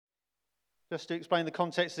Just to explain the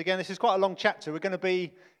context again, this is quite a long chapter. We're going to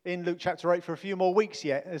be in Luke chapter 8 for a few more weeks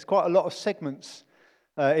yet. There's quite a lot of segments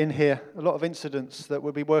in here, a lot of incidents that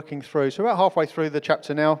we'll be working through. So we're about halfway through the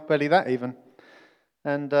chapter now, barely that even.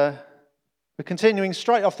 And we're continuing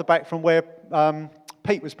straight off the back from where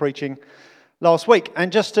Pete was preaching last week.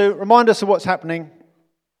 And just to remind us of what's happening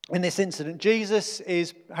in this incident, Jesus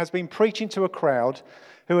has been preaching to a crowd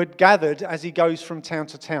who had gathered as he goes from town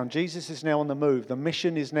to town. Jesus is now on the move. The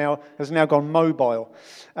mission has now gone mobile.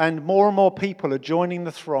 And more people are joining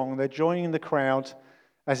the throng. They're joining the crowd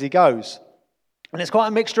as he goes. And it's quite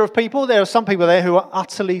a mixture of people. There are some people there who are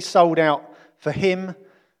utterly sold out for him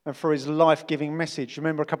and for his life-giving message.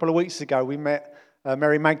 Remember a couple of weeks ago we met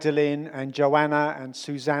Mary Magdalene and Joanna and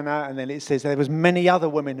Susanna, and then it says there was many other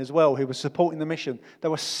women as well who were supporting the mission. They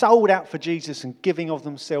were sold out for Jesus and giving of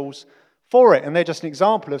themselves for it, and they're just an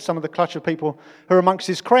example of some of the clutch of people who are amongst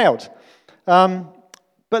this crowd. But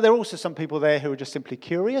there are also some people there who are just simply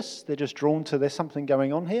curious. They're just drawn to there's something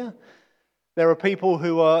going on here. There are people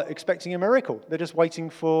who are expecting a miracle. They're just waiting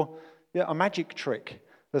for a magic trick,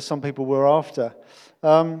 as some people were after.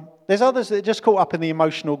 There's others that are just caught up in the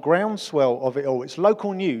emotional groundswell of it all. It's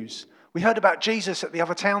local news. We heard about Jesus at the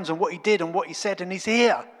other towns and what he did and what he said, and he's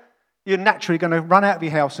here. You're naturally going to run out of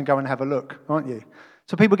your house and go and have a look, aren't you?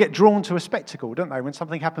 So people get drawn to a spectacle, don't they? When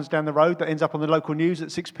something happens down the road that ends up on the local news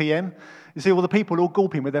at 6 p.m, you see all the people all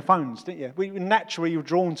gawping with their phones, don't you? Naturally, you're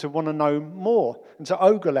drawn to want to know more and to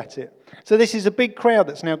ogle at it. So this is a big crowd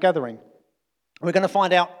that's now gathering. We're going to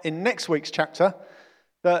find out in next week's chapter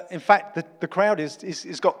that, in fact, the crowd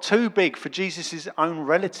is got too big for Jesus' own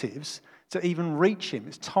relatives to even reach him.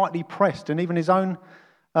 It's tightly pressed, and even his own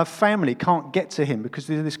family can't get to him because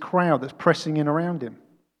there's this crowd that's pressing in around him.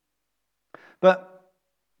 But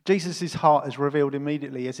Jesus' heart is revealed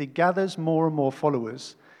immediately. As he gathers more and more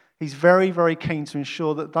followers, he's very, very keen to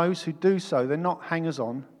ensure that those who do so, they're not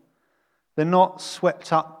hangers-on. They're not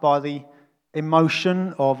swept up by the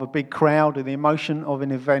emotion of a big crowd or the emotion of an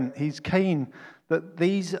event. He's keen that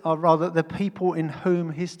these are rather the people in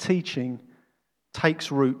whom his teaching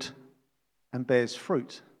takes root and bears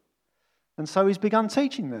fruit. And so he's begun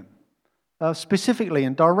teaching them. Specifically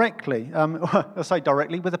and directly, I say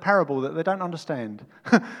directly, with a parable that they don't understand.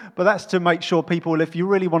 But that's to make sure people, if you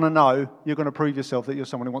really want to know, you're going to prove yourself that you're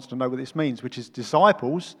someone who wants to know what this means, which is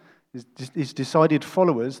disciples, is decided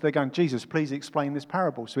followers. They're going, Jesus, please explain this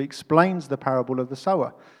parable. So he explains the parable of the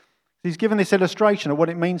sower. He's given this illustration of what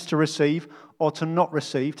it means to receive or to not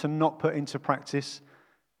receive, to not put into practice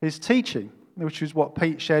his teaching, which is what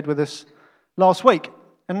Pete shared with us last week.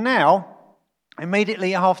 And now,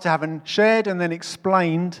 immediately after having shared and then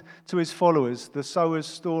explained to his followers the sower's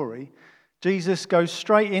story, Jesus goes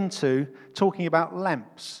straight into talking about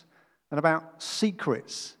lamps and about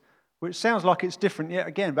secrets, which sounds like it's different yet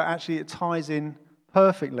again, but actually it ties in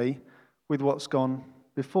perfectly with what's gone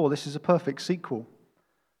before. This is a perfect sequel.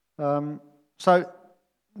 So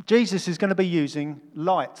Jesus is going to be using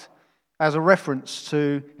light as a reference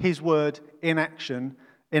to his word in action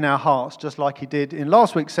in our hearts, just like he did in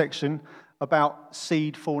last week's section about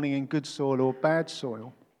seed falling in good soil or bad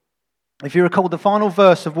soil. If you recall the final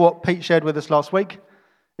verse of what Pete shared with us last week,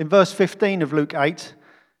 in verse 15 of Luke 8,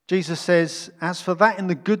 Jesus says, "As for that in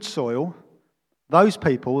the good soil, those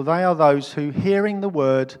people, they are those who, hearing the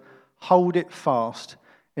word, hold it fast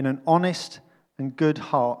in an honest and good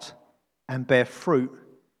heart and bear fruit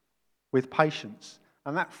with patience."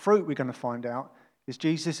 And that fruit, we're going to find out, is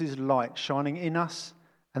Jesus' light shining in us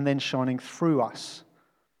and then shining through us.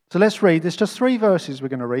 So let's read. There's just 3 verses we're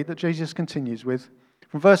going to read that Jesus continues with,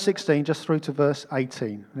 from verse 16 just through to verse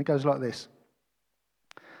 18. And it goes like this.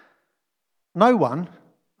 "No one,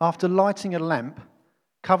 after lighting a lamp,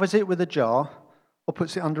 covers it with a jar or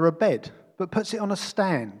puts it under a bed, but puts it on a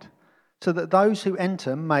stand, so that those who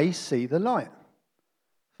enter may see the light.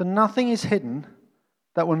 For nothing is hidden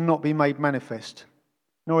that will not be made manifest,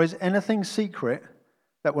 nor is anything secret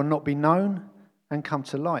that will not be known and come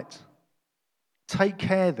to light. Take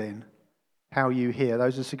care then how you hear."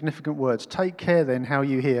 Those are significant words. "Take care then how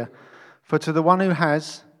you hear. For to the one who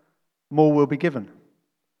has, more will be given.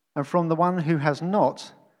 And from the one who has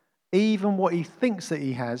not, even what he thinks that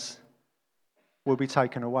he has will be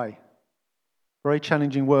taken away." Very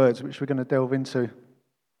challenging words, which we're going to delve into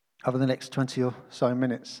over the next 20 or so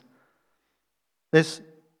minutes. There's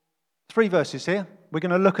 3 verses here. We're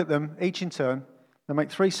going to look at them each in turn and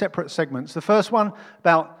make 3 separate segments. The first one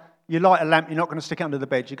about you light a lamp, you're not going to stick it under the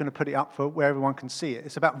bed, you're going to put it up for where everyone can see it.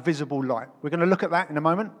 It's about visible light. We're going to look at that in a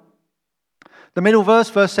moment. The middle verse,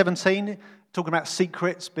 verse 17, talking about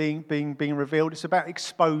secrets being revealed. It's about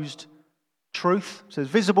exposed truth. So there's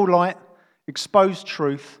visible light, exposed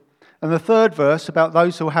truth. And the third verse about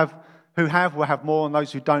those who have will have more, and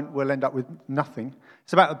those who don't will end up with nothing.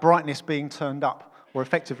 It's about the brightness being turned up or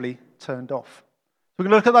effectively turned off. So we're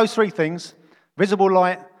going to look at those three things: visible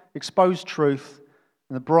light, exposed truth,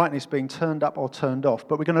 and the brightness being turned up or turned off.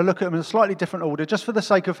 But we're going to look at them in a slightly different order, just for the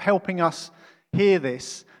sake of helping us hear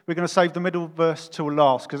this. We're going to save the middle verse till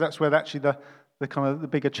last, because that's where actually the kind of the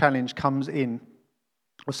bigger challenge comes in.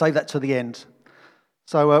 We'll save that to the end.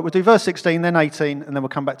 So we'll do verse 16, then 18, and then we'll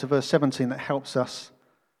come back to verse 17 that helps us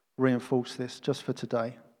reinforce this just for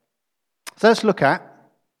today. So let's look at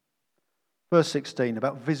verse 16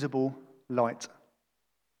 about visible light.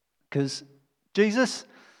 Because Jesus,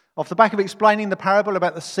 off the back of explaining the parable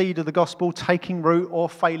about the seed of the gospel taking root or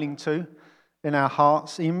failing to in our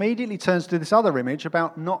hearts, he immediately turns to this other image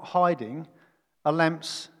about not hiding a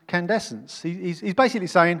lamp's incandescence. He's basically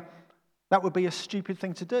saying that would be a stupid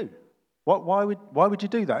thing to do. Why would you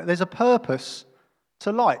do that? There's a purpose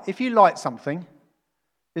to light. If you light something,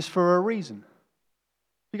 it's for a reason.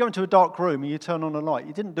 If you go into a dark room and you turn on a light,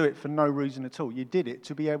 you didn't do it for no reason at all. You did it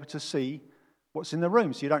to be able to see what's in the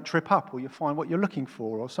room, so you don't trip up or you find what you're looking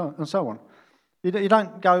for, or so and so on. You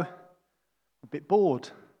don't go, a bit bored,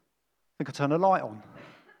 I think I'll turn a light on.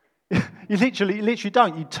 You literally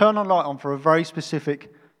don't. You turn a light on for a very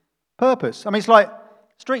specific purpose. I mean, it's like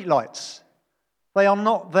street lights. They are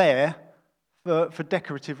not there for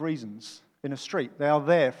decorative reasons in a street. They are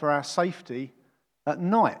there for our safety at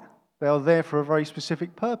night. They are there for a very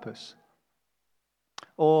specific purpose.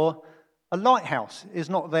 Or a lighthouse is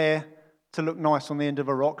not there to look nice on the end of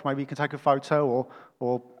a rock. Maybe you can take a photo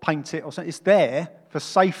or paint it or something. It's there for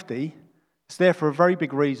safety. It's there for a very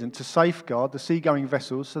big reason, to safeguard the seagoing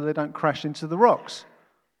vessels so they don't crash into the rocks.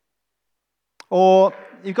 Or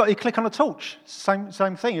you click on a torch. Same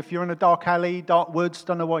thing. If you're in a dark alley, dark woods,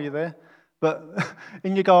 don't know why you're there, but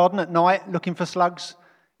in your garden at night looking for slugs,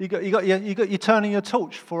 you're turning your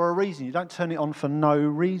torch for a reason. You don't turn it on for no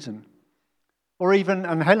reason. Or even,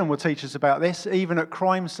 and Helen will teach us about this, even at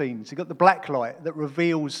crime scenes, you've got the black light that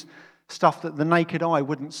reveals stuff that the naked eye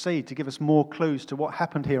wouldn't see to give us more clues to what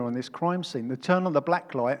happened here on this crime scene. They turn on the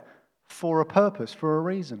black light for a purpose, for a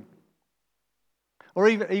reason. Or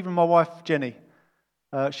even my wife, Jenny,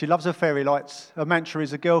 she loves her fairy lights. Her mantra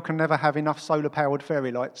is, a girl can never have enough solar-powered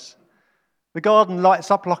fairy lights. The garden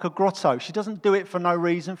lights up like a grotto. She doesn't do it for no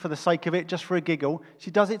reason, for the sake of it, just for a giggle.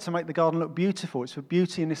 She does it to make the garden look beautiful. It's for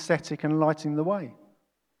beauty and aesthetic and lighting the way.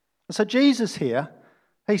 And so Jesus here,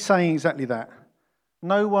 he's saying exactly that.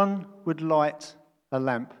 No one would light a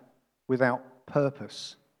lamp without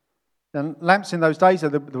purpose. And lamps in those days, they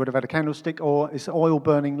would have had a candlestick or it's an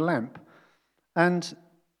oil-burning lamp. And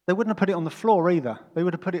they wouldn't have put it on the floor either. They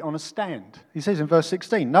would have put it on a stand. He says in verse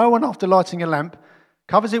 16, no one after lighting a lamp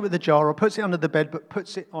covers it with a jar or puts it under the bed, but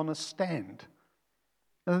puts it on a stand.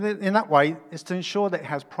 And in that way, it's to ensure that it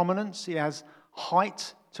has prominence, it has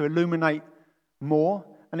height to illuminate more,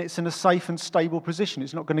 and it's in a safe and stable position.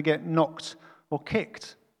 It's not going to get knocked or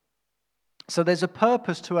kicked. So there's a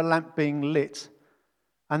purpose to a lamp being lit,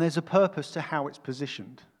 and there's a purpose to how it's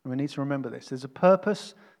positioned. And we need to remember this. There's a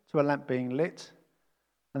purpose to a lamp being lit,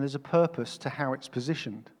 and there's a purpose to how it's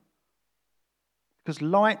positioned. Because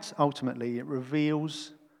light, ultimately, it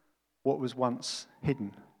reveals what was once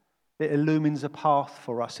hidden. It illumines a path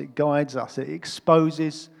for us. It guides us. It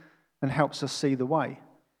exposes and helps us see the way.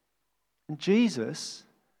 And Jesus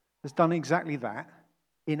has done exactly that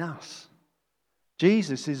in us.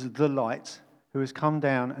 Jesus is the light who has come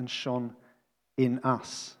down and shone in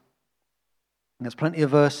us. And there's plenty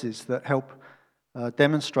of verses that help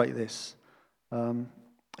demonstrate this.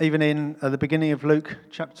 Even in the beginning of Luke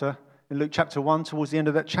chapter 1, towards the end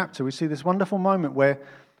of that chapter, we see this wonderful moment where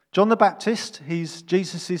John the Baptist, he's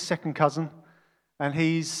Jesus' second cousin, and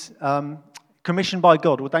he's commissioned by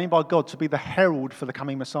God, ordained by God to be the herald for the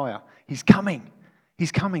coming Messiah. He's coming.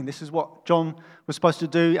 He's coming. This is what John was supposed to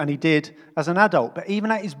do, and he did as an adult. But even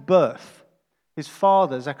at his birth, his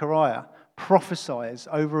father, Zechariah, prophesies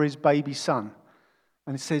over his baby son.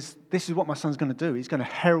 And he says, this is what my son's going to do. He's going to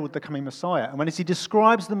herald the coming Messiah. And as he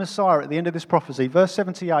describes the Messiah at the end of this prophecy, verse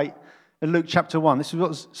 78 in Luke chapter 1, this is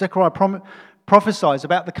what Zechariah prophesies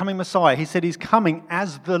about the coming Messiah. He said he's coming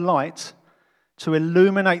as the light to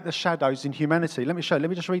illuminate the shadows in humanity. Let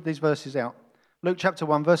me just read these verses out. Luke chapter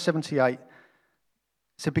 1, verse 78. It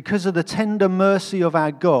said, because of the tender mercy of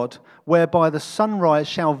our God, whereby the sunrise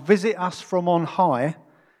shall visit us from on high,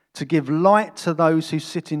 to give light to those who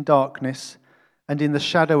sit in darkness and in the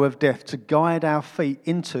shadow of death, to guide our feet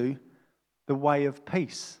into the way of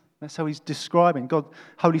peace. That's how he's describing. God,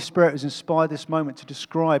 Holy Spirit has inspired this moment to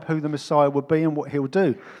describe who the Messiah will be and what he'll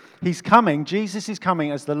do. He's coming, Jesus is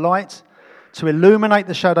coming as the light to illuminate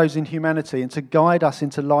the shadows in humanity and to guide us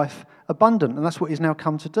into life abundant. And that's what he's now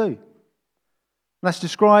come to do. And that's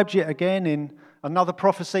described yet again in another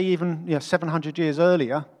prophecy, even 700 years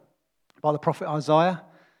earlier, by the prophet Isaiah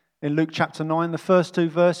in Luke chapter 9. The first 2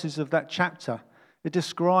 verses of that chapter, it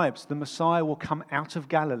describes the Messiah will come out of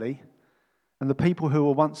Galilee, and the people who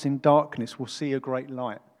were once in darkness will see a great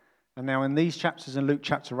light. And now in these chapters in Luke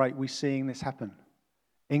chapter 8, we're seeing this happen.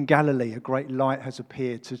 In Galilee, a great light has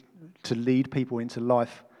appeared to lead people into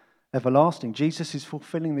life everlasting. Jesus is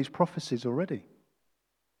fulfilling these prophecies already.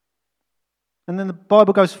 And then the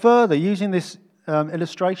Bible goes further, using this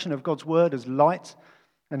illustration of God's word as light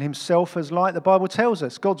and himself as light. The Bible tells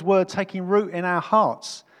us God's word taking root in our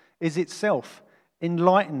hearts is itself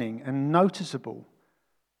enlightening and noticeable.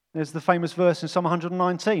 There's the famous verse in Psalm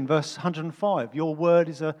 119, verse 105. Your word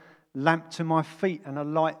is a lamp to my feet and a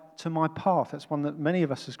light to my path. That's one that many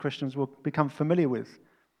of us as Christians will become familiar with.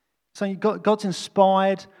 So you've got God's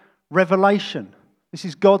inspired revelation. This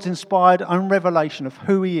is God's inspired own revelation of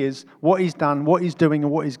who he is, what he's done, what he's doing,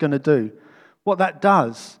 and what he's going to do. What that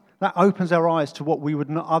does, that opens our eyes to what we would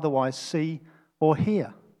not otherwise see or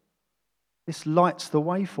hear. This lights the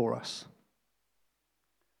way for us.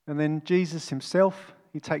 And then Jesus himself,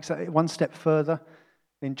 he takes that one step further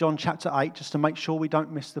in John chapter 8, just to make sure we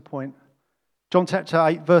don't miss the point. John chapter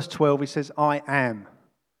 8, verse 12, he says, I am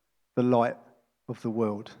the light of the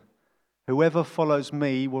world. Whoever follows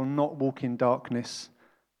me will not walk in darkness,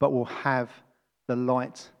 but will have the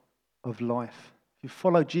light of life. If you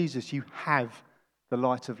follow Jesus, you have the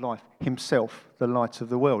light of life, himself, the light of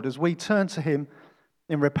the world. As we turn to him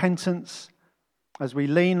in repentance, as we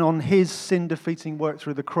lean on his sin-defeating work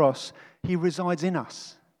through the cross, he resides in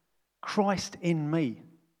us. Christ in me.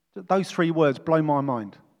 Those 3 words blow my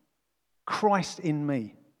mind. Christ in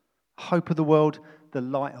me. Hope of the world, the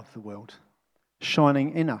light of the world,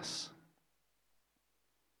 shining in us.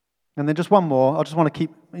 And then just one more. I just want to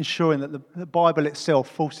keep ensuring that the Bible itself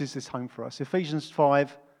forces this home for us. Ephesians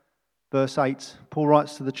 5, verse 8, Paul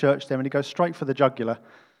writes to the church there, and he goes straight for the jugular.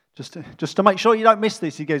 Just to make sure you don't miss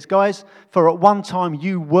this, he goes, guys, for at one time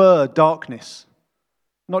you were darkness.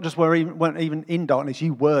 Not just weren't even in darkness,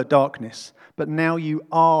 you were darkness. But now you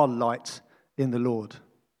are light in the Lord.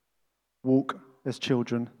 Walk as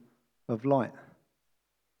children of light.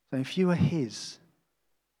 So if you are his,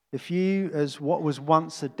 if you, as what was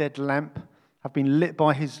once a dead lamp, have been lit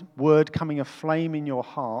by his word coming a flame in your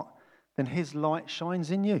heart, then his light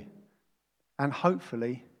shines in you. And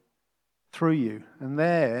hopefully through you. And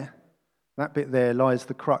there, that bit there lies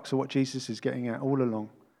the crux of what Jesus is getting at all along.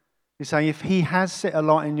 He's saying if he has set a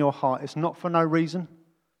light in your heart, it's not for no reason.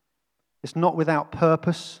 It's not without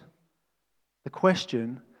purpose. The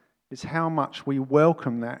question is how much we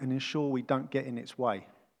welcome that and ensure we don't get in its way.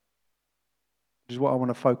 Which is what I want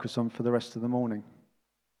to focus on for the rest of the morning.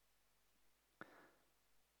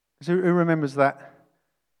 So who remembers that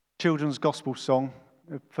children's gospel song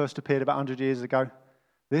that first appeared about 100 years ago?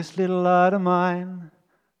 This little light of mine,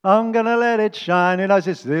 I'm going to let it shine. You know, it's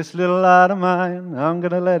just this little light of mine, I'm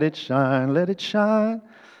going to let it shine, let it shine.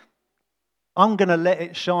 I'm going to let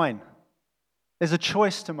it shine. There's a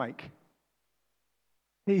choice to make.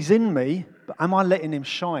 He's in me, but am I letting him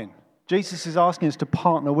shine? Jesus is asking us to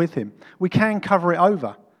partner with him. We can cover it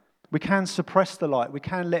over. We can suppress the light. We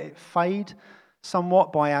can let it fade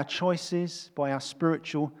somewhat by our choices, by our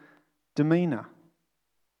spiritual demeanor.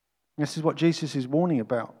 This is what Jesus is warning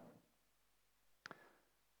about.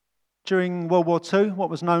 During World War II, what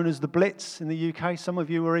was known as the Blitz in the UK, some of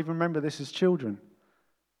you will even remember this as children.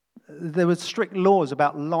 There were strict laws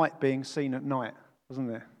about light being seen at night, wasn't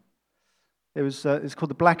there? It's called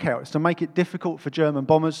the blackout. It's to make it difficult for German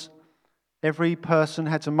bombers. Every person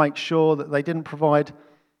had to make sure that they didn't provide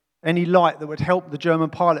any light that would help the German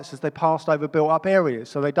pilots as they passed over built-up areas,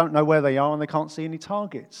 so they don't know where they are and they can't see any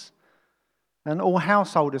targets. And all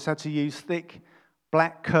householders had to use thick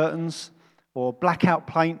black curtains or blackout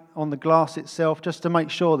paint on the glass itself just to make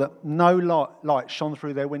sure that no light shone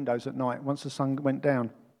through their windows at night once the sun went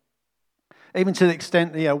down. Even to the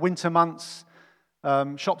extent, winter months,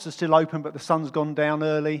 shops are still open but the sun's gone down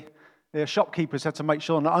early. The shopkeepers had to make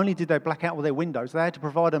sure not only did they black out all their windows, they had to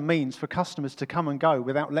provide a means for customers to come and go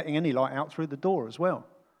without letting any light out through the door as well.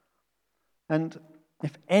 And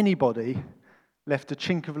if anybody left a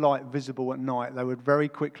chink of light visible at night, they would very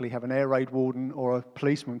quickly have an air raid warden or a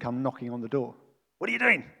policeman come knocking on the door. What are you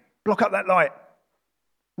doing? Block up that light.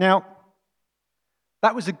 Now,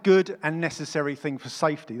 that was a good and necessary thing for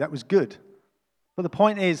safety. That was good. But the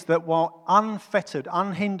point is that while unfettered,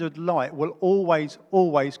 unhindered light will always,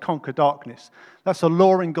 always conquer darkness. That's a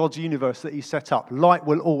law in God's universe that he set up. Light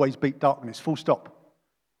will always beat darkness, full stop.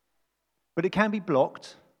 But it can be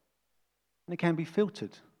blocked and it can be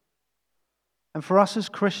filtered. And for us as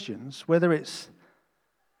Christians, whether it's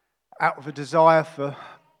out of a desire for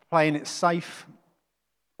playing it safe,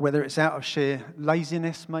 whether it's out of sheer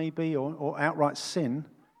laziness maybe, or outright sin,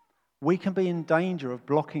 we can be in danger of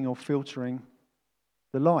blocking or filtering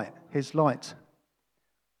the light, his light.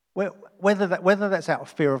 Whether that's out of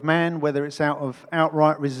fear of man, whether it's out of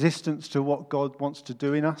outright resistance to what God wants to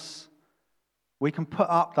do in us, we can put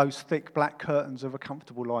up those thick black curtains of a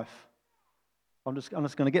comfortable life. I'm just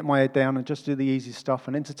going to get my head down and just do the easy stuff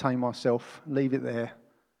and entertain myself, leave it there.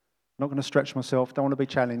 I'm not going to stretch myself, don't want to be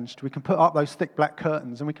challenged. We can put up those thick black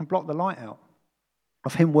curtains and we can block the light out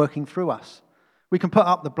of him working through us. We can put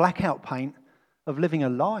up the blackout paint of living a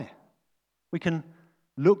lie. We can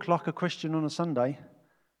look like a Christian on a Sunday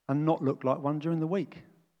and not look like one during the week.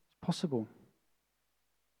 It's possible.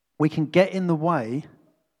 We can get in the way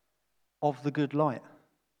of the good light.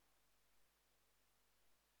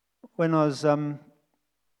 When I was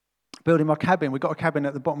building my cabin, we got a cabin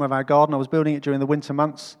at the bottom of our garden. I was building it during the winter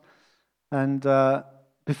months. And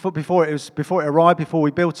before it arrived, before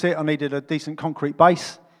we built it, I needed a decent concrete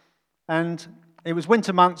base. And it was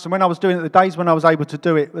winter months, and when I was doing it, the days when I was able to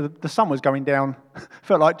do it, the sun was going down.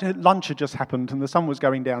 Felt like lunch had just happened and the sun was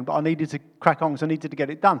going down, but I needed to crack on because I needed to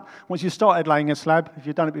get it done. Once you started laying a slab, if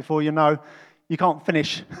you've done it before, you know you can't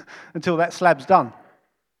finish until that slab's done.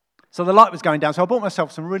 So the light was going down, so I bought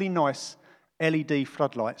myself some really nice LED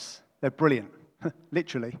floodlights. They're brilliant,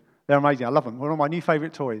 literally. They're amazing, I love them. One of my new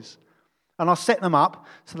favourite toys. And I set them up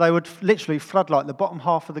so they would literally floodlight the bottom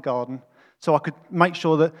half of the garden so I could make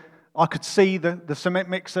sure that I could see the cement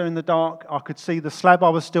mixer in the dark. I could see the slab I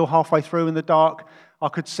was still halfway through in the dark. I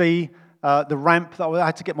could see the ramp that I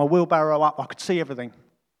had to get my wheelbarrow up. I could see everything.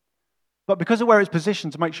 But because of where it's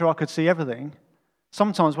positioned to make sure I could see everything,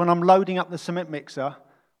 sometimes when I'm loading up the cement mixer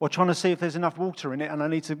or trying to see if there's enough water in it and I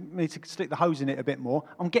need to stick the hose in it a bit more,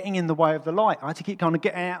 I'm getting in the way of the light. I had to keep kind of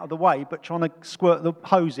getting out of the way, but trying to squirt the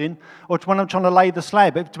hose in, or when I'm trying to lay the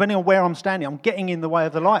slab, depending on where I'm standing, I'm getting in the way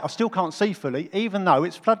of the light. I still can't see fully, even though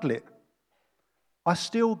it's floodlit. I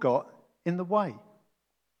still got in the way.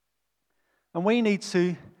 And we need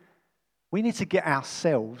to get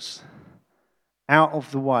ourselves out of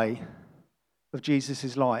the way of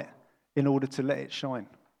Jesus' light in order to let it shine.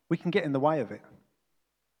 We can get in the way of it.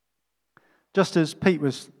 Just as Pete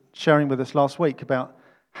was sharing with us last week about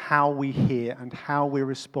how we hear and how we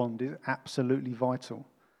respond is absolutely vital.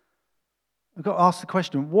 I've got to ask the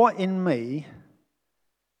question, what in me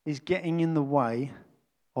is getting in the way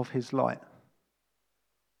of his light?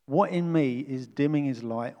 What in me is dimming his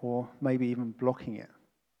light or maybe even blocking it?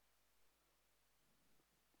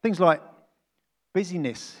 Things like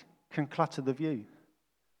busyness can clutter the view.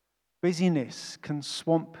 Busyness can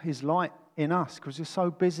swamp his light in us because we're so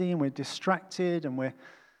busy and we're distracted and we're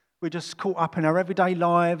just caught up in our everyday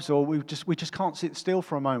lives, or we just can't sit still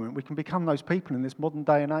for a moment. We can become those people in this modern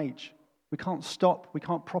day and age. We can't stop. We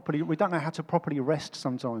don't know how to properly rest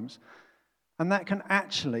sometimes. And that can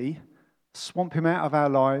actually swamp him out of our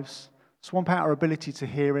lives, swamp out our ability to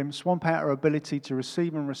hear him, swamp out our ability to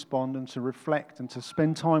receive and respond and to reflect and to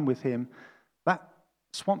spend time with him. That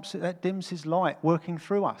swamps it, that dims his light working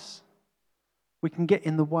through us. We can get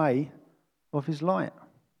in the way of his light.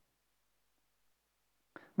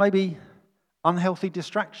 Maybe unhealthy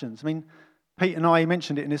distractions. I mean, Pete and I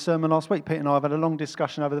mentioned it in his sermon last week. Pete and I have had a long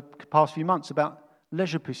discussion over the past few months about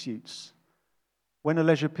leisure pursuits. When a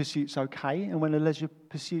leisure pursuit's okay and when a leisure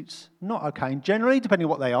pursuit's not okay. And generally, depending on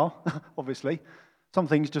what they are, obviously, some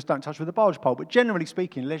things just don't touch with a barge pole. But generally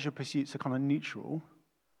speaking, leisure pursuits are kind of neutral.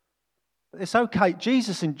 It's okay.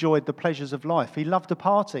 Jesus enjoyed the pleasures of life. He loved a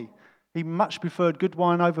party. He much preferred good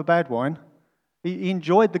wine over bad wine. He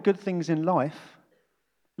enjoyed the good things in life.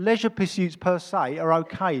 Leisure pursuits per se are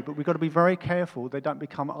okay, but we've got to be very careful they don't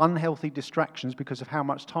become unhealthy distractions because of how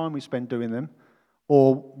much time we spend doing them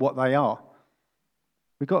or what they are.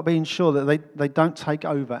 We've got to be sure that they don't take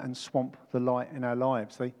over and swamp the light in our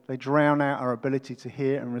lives. They drown out our ability to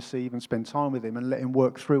hear and receive and spend time with him and let him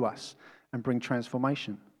work through us and bring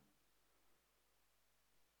transformation.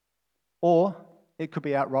 Or it could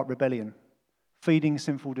be outright rebellion, feeding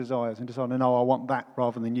sinful desires and deciding, no, I want that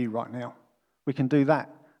rather than you right now. We can do that,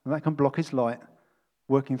 and that can block his light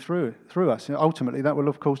working through us. And ultimately, that will,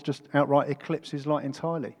 of course, just outright eclipse his light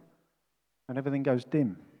entirely, and everything goes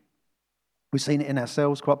dim. We've seen it in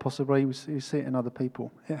ourselves, quite possibly. We see it in other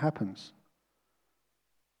people. It happens.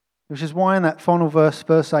 Which is why in that final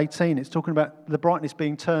verse 18, it's talking about the brightness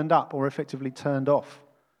being turned up or effectively turned off.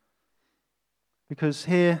 Because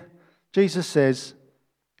here, Jesus says,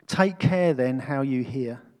 take care then how you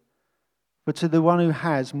hear. For to the one who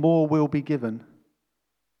has, more will be given.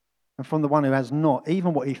 And from the one who has not,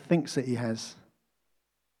 even what he thinks that he has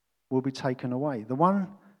will be taken away. The one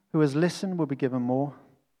who has listened will be given more.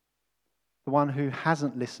 The one who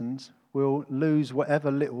hasn't listened will lose whatever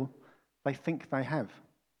little they think they have.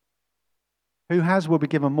 Who has will be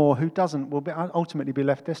given more. Who doesn't will ultimately be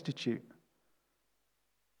left destitute.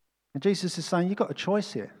 And Jesus is saying, you've got a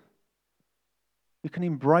choice here. You can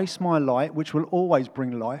embrace my light, which will always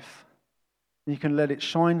bring life. And you can let it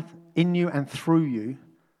shine in you and through you.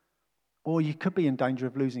 Or you could be in danger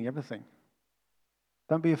of losing everything.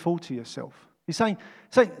 Don't be a fool to yourself. He's saying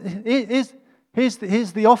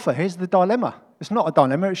here's the offer, here's the dilemma. It's not a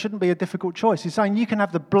dilemma, it shouldn't be a difficult choice. He's saying you can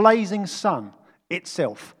have the blazing sun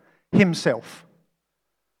itself, himself.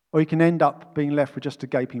 Or you can end up being left with just a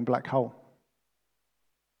gaping black hole.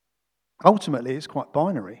 Ultimately, it's quite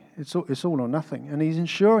binary. It's all or nothing. And he's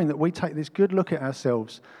ensuring that we take this good look at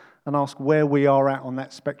ourselves and ask where we are at on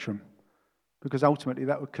that spectrum. Because ultimately,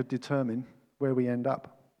 that could determine where we end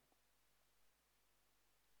up.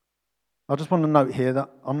 I just want to note here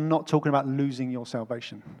that I'm not talking about losing your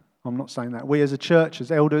salvation. I'm not saying that. We as a church,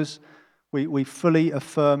 as elders, we fully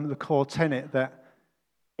affirm the core tenet that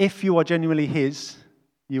if you are genuinely his,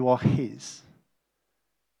 you are his.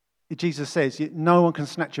 Jesus says, no one can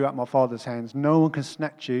snatch you out of my Father's hands. No one can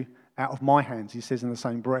snatch you out of my hands, he says in the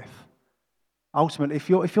same breath. Ultimately, if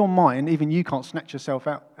you're mine, even you can't snatch yourself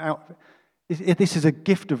out. If this is a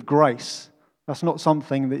gift of grace. That's not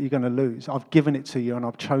something that you're going to lose. I've given it to you and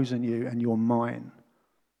I've chosen you and you're mine.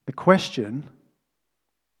 The question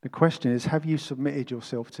is, have you submitted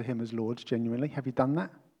yourself to him as Lord genuinely? Have you done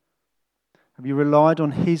that? Have you relied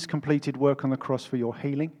on his completed work on the cross for your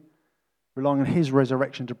healing? Relying on his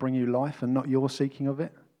resurrection to bring you life and not your seeking of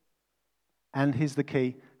it? And here's the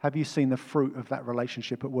key. Have you seen the fruit of that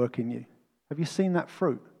relationship at work in you? Have you seen that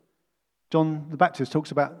fruit? John the Baptist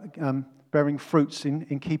talks about bearing fruits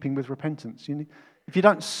in keeping with repentance. If you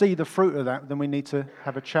don't see the fruit of that, then we need to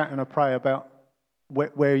have a chat and a pray about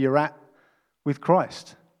where you're at with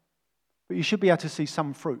Christ. But you should be able to see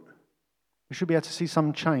some fruit. You should be able to see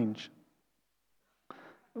some change.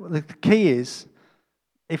 The key is,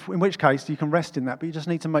 in which case you can rest in that, but you just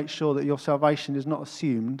need to make sure that your salvation is not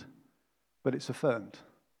assumed, but it's affirmed.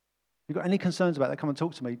 If you've got any concerns about that, come and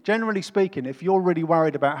talk to me. Generally speaking, if you're really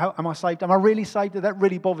worried about, how am I saved? Am I really saved? If that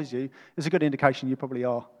really bothers you, it's a good indication you probably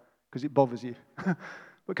are, because it bothers you.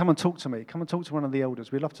 But come and talk to me. Come and talk to one of the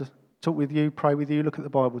elders. We'd love to talk with you, pray with you, look at the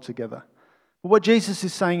Bible together. But what Jesus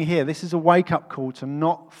is saying here, this is a wake-up call to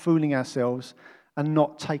not fooling ourselves and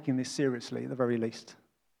not taking this seriously, at the very least.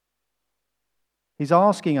 He's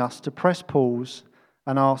asking us to press pause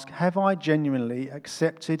and ask, have I genuinely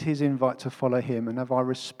accepted his invite to follow him? And have I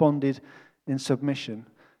responded in submission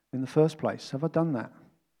in the first place? Have I done that?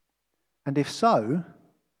 And if so,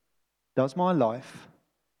 does my life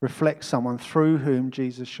reflect someone through whom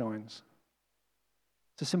Jesus shines?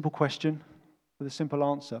 It's a simple question with a simple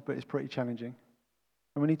answer, but it's pretty challenging.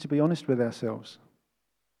 And we need to be honest with ourselves.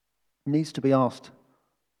 It needs to be asked.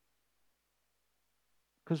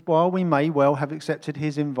 Because while we may well have accepted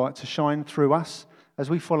his invite to shine through us as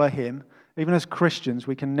we follow him, even as Christians,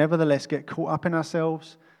 we can nevertheless get caught up in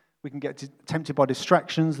ourselves. We can get tempted by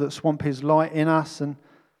distractions that swamp his light in us. And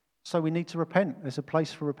so we need to repent. There's a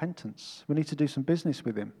place for repentance. We need to do some business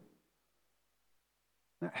with him.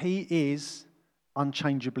 He is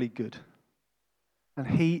unchangeably good. And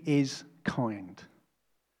he is kind.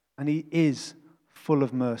 And he is full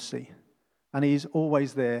of mercy. And he is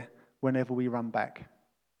always there whenever we run back.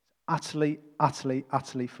 Utterly, utterly,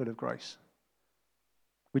 utterly full of grace.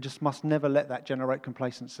 We just must never let that generate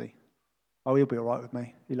complacency. Oh, he'll be all right with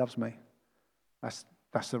me. He loves me. That's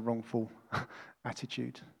the wrongful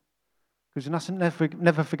attitude. Because we must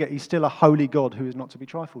never forget he's still a holy God who is not to be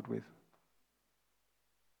trifled with.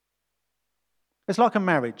 It's like a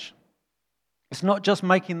marriage. It's not just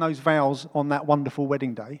making those vows on that wonderful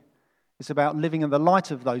wedding day. It's about living in the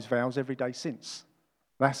light of those vows every day since.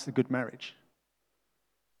 That's the good marriage.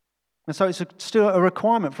 And so it's still a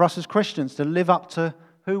requirement for us as Christians to live up to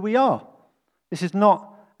who we are. This is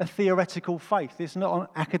not a theoretical faith. It's not an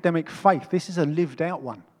academic faith. This is a lived out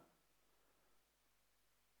one.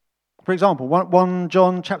 For example, 1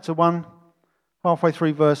 John chapter 1, halfway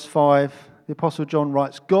through verse 5, the Apostle John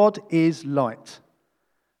writes, God is light.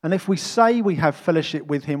 And if we say we have fellowship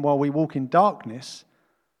with him while we walk in darkness,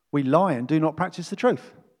 we lie and do not practice the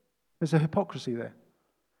truth. There's a hypocrisy there.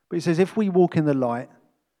 But he says, if we walk in the light,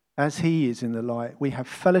 as he is in the light, we have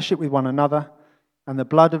fellowship with one another, and the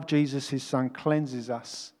blood of Jesus, his Son, cleanses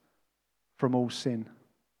us from all sin.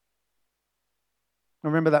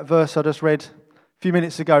 Remember that verse I just read few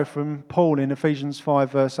minutes ago from Paul in Ephesians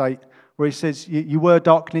 5 verse 8, where he says, you were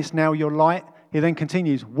darkness, now you're light. He then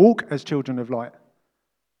continues, walk as children of light.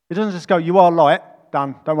 It doesn't just go, you are light,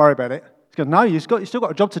 done, don't worry about it. He goes, no, you've still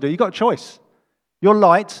got a job to do, you've got a choice. You're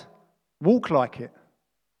light, walk like it.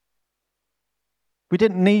 We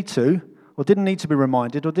didn't need to, or didn't need to be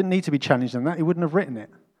reminded, or didn't need to be challenged on that, he wouldn't have written it.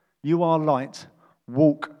 You are light,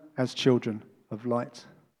 walk as children of light.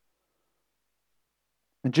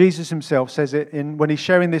 And Jesus himself says it when he's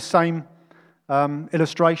sharing this same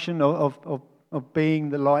illustration of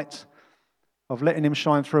being the light, of letting him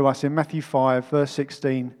shine through us. In Matthew 5, verse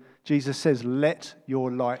 16, Jesus says, let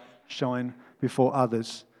your light shine before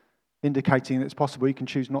others, indicating that it's possible you can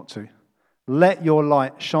choose not to. Let your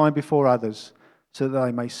light shine before others so that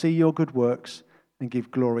they may see your good works and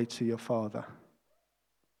give glory to your Father.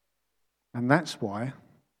 And that's why,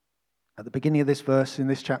 at the beginning of this verse, in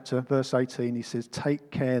this chapter, verse 18, he says,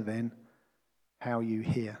 take care then how you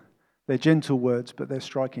hear. They're gentle words, but they're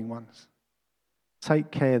striking ones.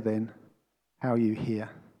 Take care then how you hear.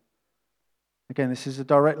 Again, this is a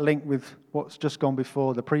direct link with what's just gone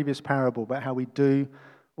before, the previous parable about how we do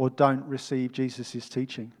or don't receive Jesus'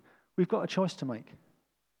 teaching. We've got a choice to make.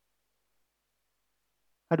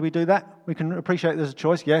 How do we do that? We can appreciate there's a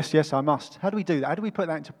choice. Yes, I must. How do we do that? How do we put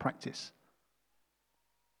that into practice?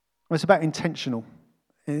 Well, it's about intentional.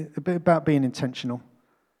 A bit about being intentional.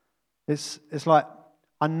 It's like,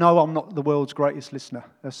 I know I'm not the world's greatest listener,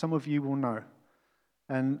 as some of you will know.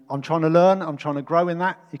 And I'm trying to learn, I'm trying to grow in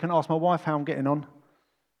that. You can ask my wife how I'm getting on.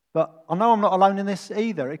 But I know I'm not alone in this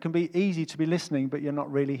either. It can be easy to be listening, but you're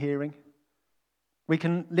not really hearing. We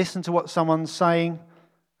can listen to what someone's saying,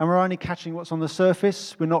 and we're only catching what's on the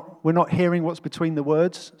surface. We're not hearing what's between the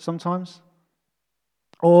words sometimes.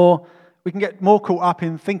 Or we can get more caught up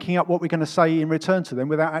in thinking up what we're going to say in return to them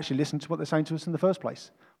without actually listening to what they're saying to us in the first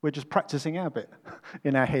place. We're just practicing our bit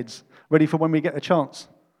in our heads, ready for when we get a chance.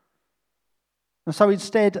 And so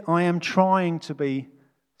instead, I am trying to be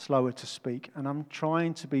slower to speak, and I'm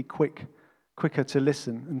trying to be quicker to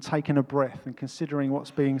listen, and taking a breath and considering what's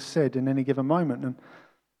being said in any given moment. And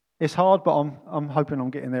it's hard, but I'm hoping I'm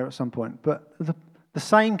getting there at some point. But the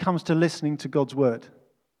same comes to listening to God's word.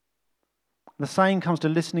 The same comes to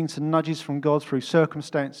listening to nudges from God through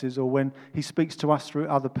circumstances or when he speaks to us through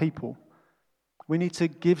other people. We need to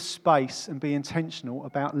give space and be intentional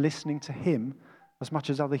about listening to him as much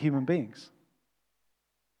as other human beings.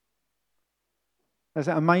 There's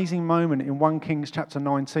that amazing moment in 1 Kings chapter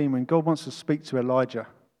 19 when God wants to speak to Elijah.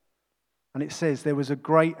 And it says, there was a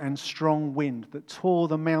great and strong wind that tore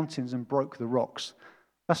the mountains and broke the rocks.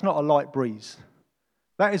 That's not a light breeze.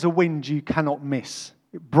 That is a wind you cannot miss.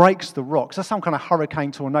 It breaks the rocks. That's some kind of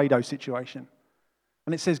hurricane tornado situation.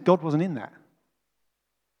 And it says God wasn't in that.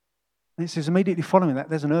 And it says immediately following that,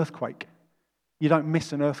 there's an earthquake. You don't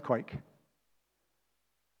miss an earthquake.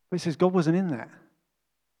 But it says God wasn't in that.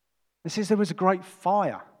 It says there was a great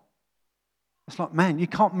fire. It's like, man, you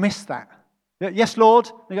can't miss that. Yes, Lord.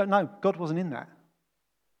 And you go, no, God wasn't in that.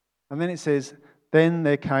 And then it says, then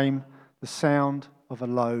there came the sound of a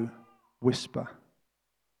low whisper.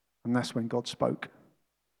 And that's when God spoke.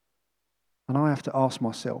 And I have to ask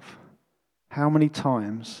myself, how many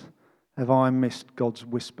times have I missed God's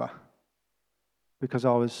whisper? Because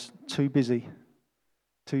I was too busy,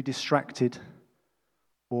 too distracted,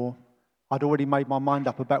 or I'd already made my mind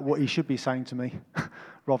up about what he should be saying to me,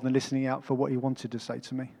 rather than listening out for what he wanted to say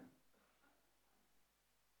to me.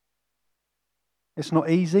 It's not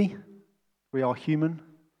easy. We are human.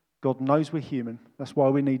 God knows we're human. That's why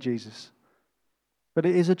we need Jesus. But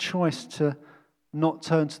it is a choice to not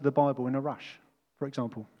turn to the Bible in a rush, for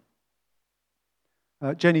example.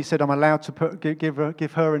 Jenny said I'm allowed to give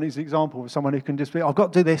her an example of someone who can just be, I've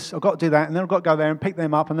got to do this, I've got to do that, and then I've got to go there and pick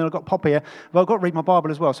them up, and then I've got to pop here, but I've got to read my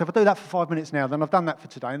Bible as well. So if I do that for 5 minutes now, then I've done that for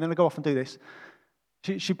today, and then I go off and do this.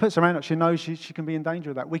 She puts her hand up, she knows she can be in danger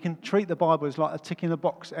of that. We can treat the Bible as like a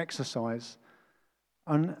tick-in-the-box exercise.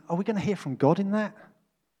 And are we going to hear from God in that?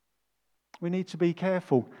 We need to be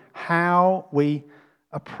careful how we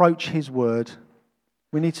approach his word.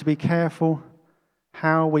 We need to be careful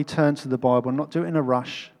how we turn to the Bible and not do it in a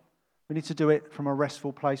rush. We need to do it from a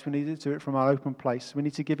restful place. We need to do it from our open place. We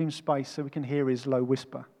need to give him space so we can hear his low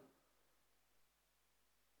whisper.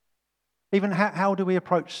 Even how do we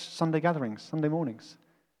approach Sunday gatherings, Sunday mornings?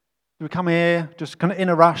 Do we come here just kind of in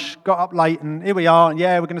a rush, got up late, and here we are, and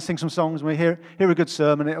yeah, we're going to sing some songs, and we hear a good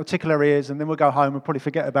sermon, it'll tickle our ears, and then we'll go home and probably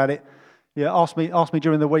forget about it. Yeah, ask me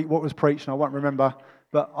during the week what was preached, and I won't remember.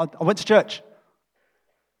 But I went to church.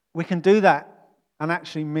 We can do that and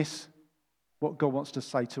actually miss what God wants to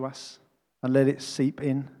say to us and let it seep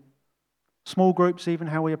in. Small groups, even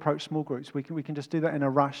how we approach small groups, we can just do that in a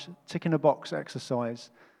rush, tick in a box exercise,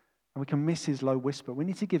 and we can miss his low whisper. We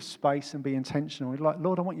need to give space and be intentional. We're like,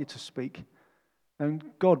 Lord, I want you to speak. And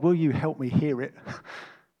God, will you help me hear it?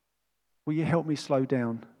 Will you help me slow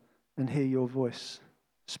down and hear your voice?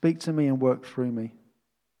 Speak to me and work through me.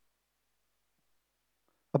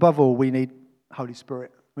 Above all, we need Holy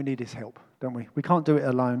Spirit. We need his help, don't we? We can't do it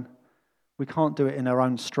alone. We can't do it in our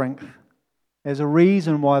own strength. There's a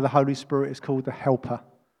reason why the Holy Spirit is called the helper,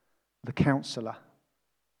 the counselor.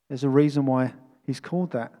 There's a reason why he's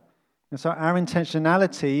called that. And so our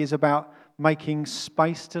intentionality is about making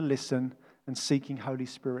space to listen and seeking Holy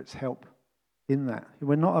Spirit's help in that.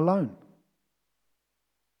 We're not alone.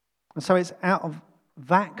 And so it's out of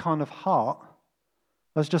that kind of heart,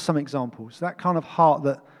 there's just some examples, that kind of heart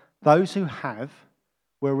that those who have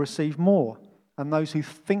will receive more, and those who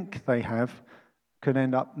think they have could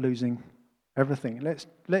end up losing everything.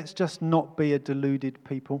 Let's just not be a deluded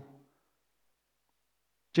people.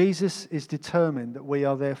 Jesus is determined that we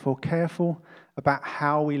are therefore careful about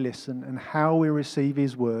how we listen and how we receive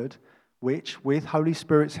his word, which, with Holy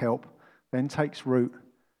Spirit's help, then takes root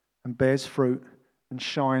and bears fruit and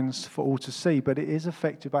shines for all to see. But it is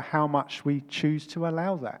affected by how much we choose to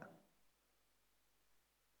allow that.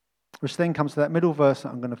 Which then comes to that middle verse that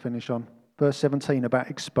I'm going to finish on, verse 17, about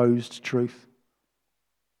exposed truth.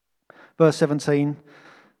 Verse 17,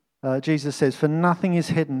 Jesus says, "For nothing is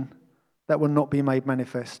hidden that will not be made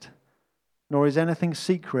manifest, nor is anything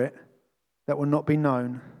secret that will not be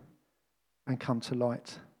known and come to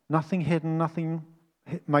light." Nothing hidden, nothing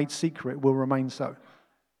made secret will remain so.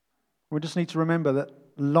 We just need to remember that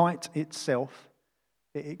light itself,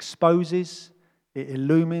 it exposes, it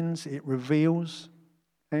illumines, it reveals.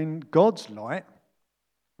 And God's light,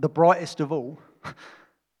 the brightest of all,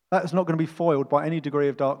 that is not going to be foiled by any degree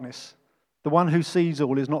of darkness. The one who sees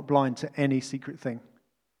all is not blind to any secret thing.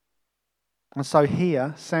 And so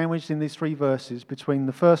here, sandwiched in these three verses, between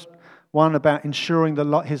the first one about ensuring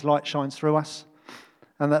that his light shines through us,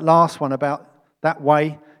 and that last one about that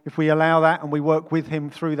way, if we allow that and we work with him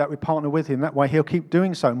through that, we partner with him, that way he'll keep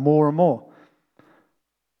doing so more and more.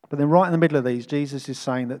 But then right in the middle of these, Jesus is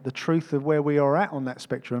saying that the truth of where we are at on that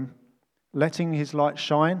spectrum, letting his light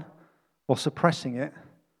shine or suppressing it,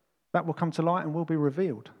 that will come to light and will be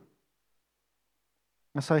revealed.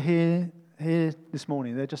 And so here this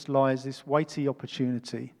morning, there just lies this weighty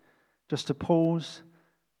opportunity just to pause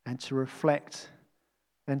and to reflect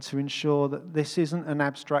and to ensure that this isn't an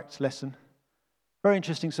abstract lesson. Very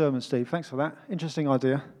interesting sermon, Steve. Thanks for that. Interesting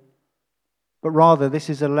idea. But rather, this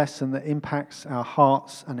is a lesson that impacts our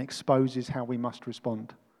hearts and exposes how we must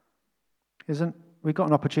respond. We've got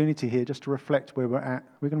an opportunity here just to reflect where we're at.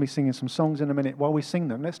 We're going to be singing some songs in a minute. While we sing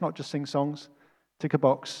them, let's not just sing songs, tick a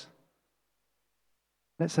box.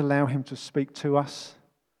 Let's allow him to speak to us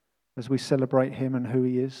as we celebrate him and who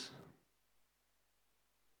he is.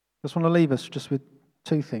 I just want to leave us just with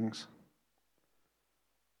two things.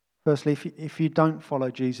 Firstly, if you don't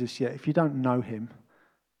follow Jesus yet, if you don't know him,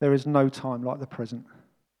 there is no time like the present.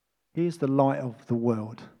 He is the light of the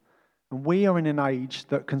world. And we are in an age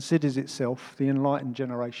that considers itself the enlightened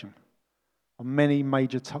generation on many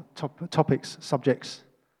major topics, subjects,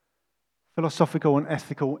 philosophical and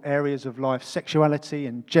ethical areas of life, sexuality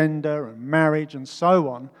and gender and marriage and so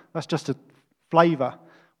on. That's just a flavour.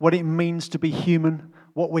 What it means to be human,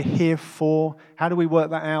 what we're here for, how do we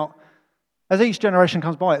work that out? As each generation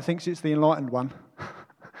comes by, it thinks it's the enlightened one.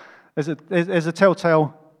 There's a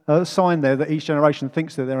telltale sign there that each generation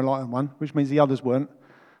thinks they're the enlightened one, which means the others weren't.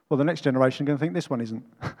 Well, the next generation are going to think this one isn't.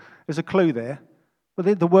 There's a clue there.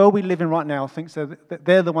 But the world we live in right now thinks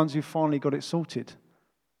they're the ones who finally got it sorted.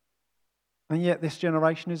 And yet this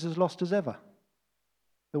generation is as lost as ever.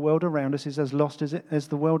 The world around us is as lost as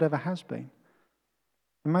the world ever has been.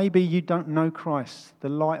 Maybe you don't know Christ, the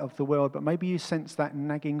light of the world, but maybe you sense that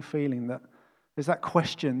nagging feeling that there's that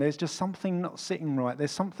question, there's just something not sitting right,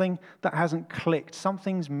 there's something that hasn't clicked,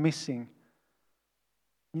 something's missing.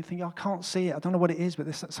 And you think, I can't see it, I don't know what it is, but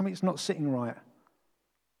there's something that's not sitting right.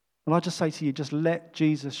 Well, I just say to you, just let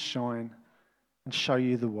Jesus shine and show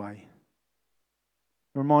you the way.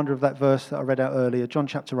 A reminder of that verse that I read out earlier, John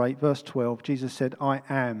chapter 8, verse 12, Jesus said, "I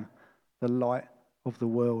am the light of the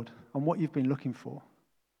world." And what you've been looking for.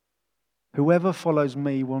 Whoever follows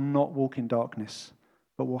me will not walk in darkness,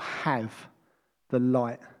 but will have the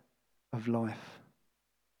light of life.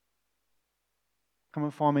 Come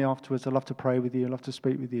and find me afterwards. I'd love to pray with you. I'd love to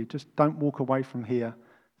speak with you. Just don't walk away from here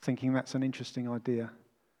thinking that's an interesting idea.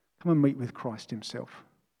 Come and meet with Christ himself.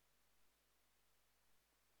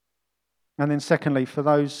 And then secondly, for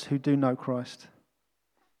those who do know Christ,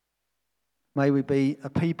 may we be a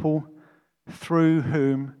people through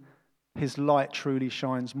whom his light truly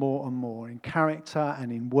shines more and more in character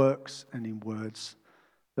and in works and in words.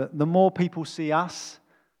 That the more people see us,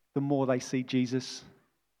 the more they see Jesus.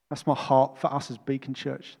 That's my heart for us as Beacon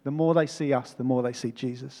Church. The more they see us, the more they see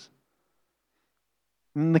Jesus.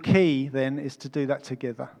 And the key then is to do that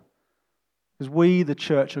together. Because we, the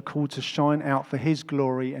church, are called to shine out for his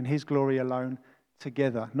glory and his glory alone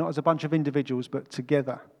together. Not as a bunch of individuals, but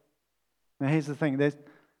together. Now here's the thing.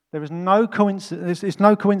 There is no coincidence. It's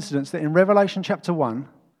no coincidence that in Revelation chapter 1,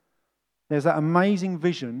 there's that amazing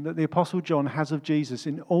vision that the Apostle John has of Jesus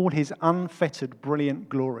in all his unfettered, brilliant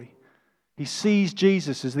glory. He sees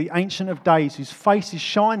Jesus as the Ancient of Days, whose face is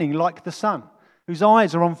shining like the sun, whose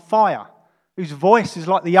eyes are on fire, whose voice is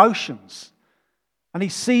like the oceans. And he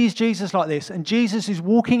sees Jesus like this, and Jesus is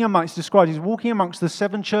walking amongst, he's walking amongst the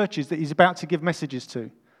 7 churches that he's about to give messages to,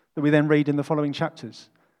 that we then read in the following chapters.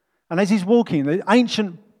 And as he's walking, the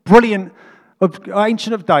Ancient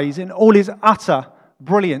of Days, in all his utter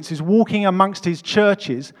brilliance, is walking amongst his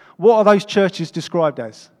churches. What are those churches described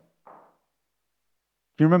as?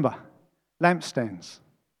 Do you remember? Lampstands.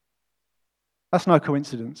 That's no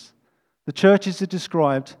coincidence. The churches are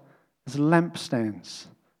described as lampstands.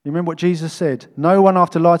 You remember what Jesus said? No one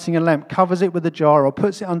after lighting a lamp covers it with a jar or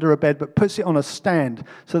puts it under a bed, but puts it on a stand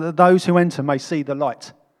so that those who enter may see the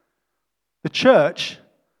light. The church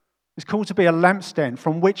is called to be a lampstand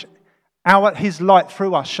from which his light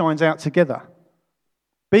through us shines out together.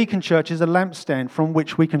 Beacon Church is a lampstand from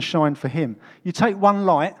which we can shine for him. You take one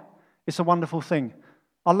light, it's a wonderful thing.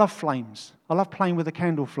 I love flames. I love playing with a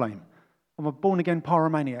candle flame. I'm a born-again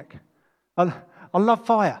pyromaniac. I love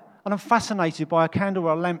fire, and I'm fascinated by a candle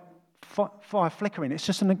or a lamp fire flickering. It's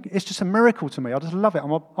just a miracle to me. I just love it.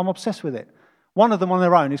 I'm obsessed with it. One of them on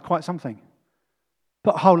their own is quite something.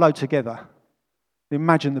 Put a whole load together.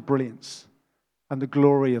 Imagine the brilliance and the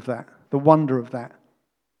glory of that, the wonder of that.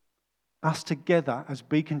 Us together as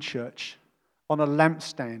Beacon Church on a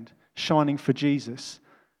lampstand shining for Jesus.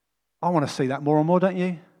 I want to see that more and more, don't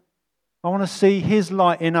you? I want to see his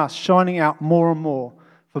light in us shining out more and more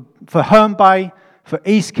for Herne Bay, for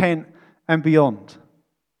East Kent and beyond.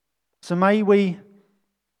 So may we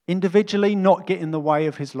individually not get in the way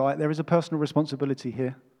of his light. There is a personal responsibility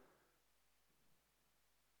here.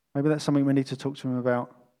 Maybe that's something we need to talk to him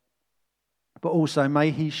about. But also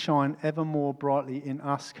may he shine ever more brightly in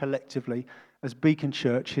us collectively as Beacon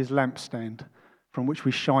Church, his lampstand, from which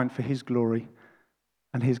we shine for his glory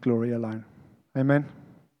and his glory alone. Amen.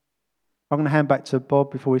 I'm going to hand back to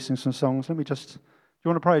Bob before we sing some songs. Do you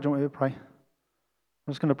want to pray or do you want me to pray?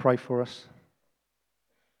 I'm just going to pray for us.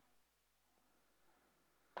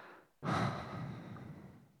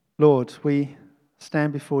 Lord, we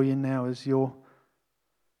stand before you now as your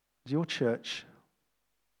church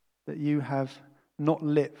that you have not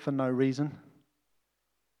lit for no reason.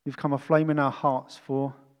 You've come aflame in our hearts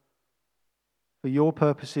for your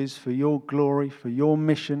purposes, for your glory, for your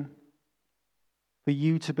mission, for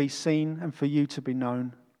you to be seen and for you to be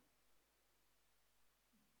known.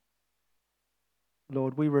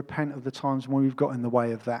 Lord, we repent of the times when we've got in the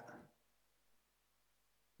way of that.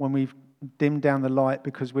 When we've dimmed down the light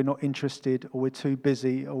because we're not interested or we're too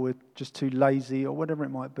busy or we're just too lazy or whatever it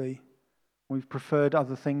might be. We've preferred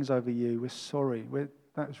other things over you. We're sorry.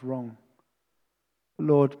 That was wrong. But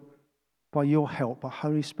Lord, by your help, by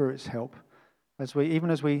Holy Spirit's help, even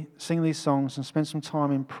as we sing these songs and spend some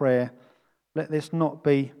time in prayer, let this not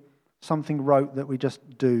be something rote that we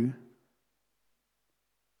just do,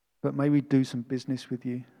 but may we do some business with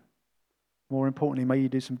you. More importantly, may you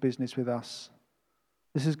do some business with us.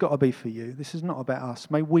 This has got to be for you. This is not about us.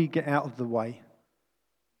 May we get out of the way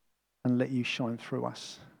and let you shine through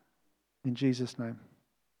us. In Jesus' name,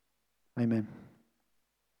 amen.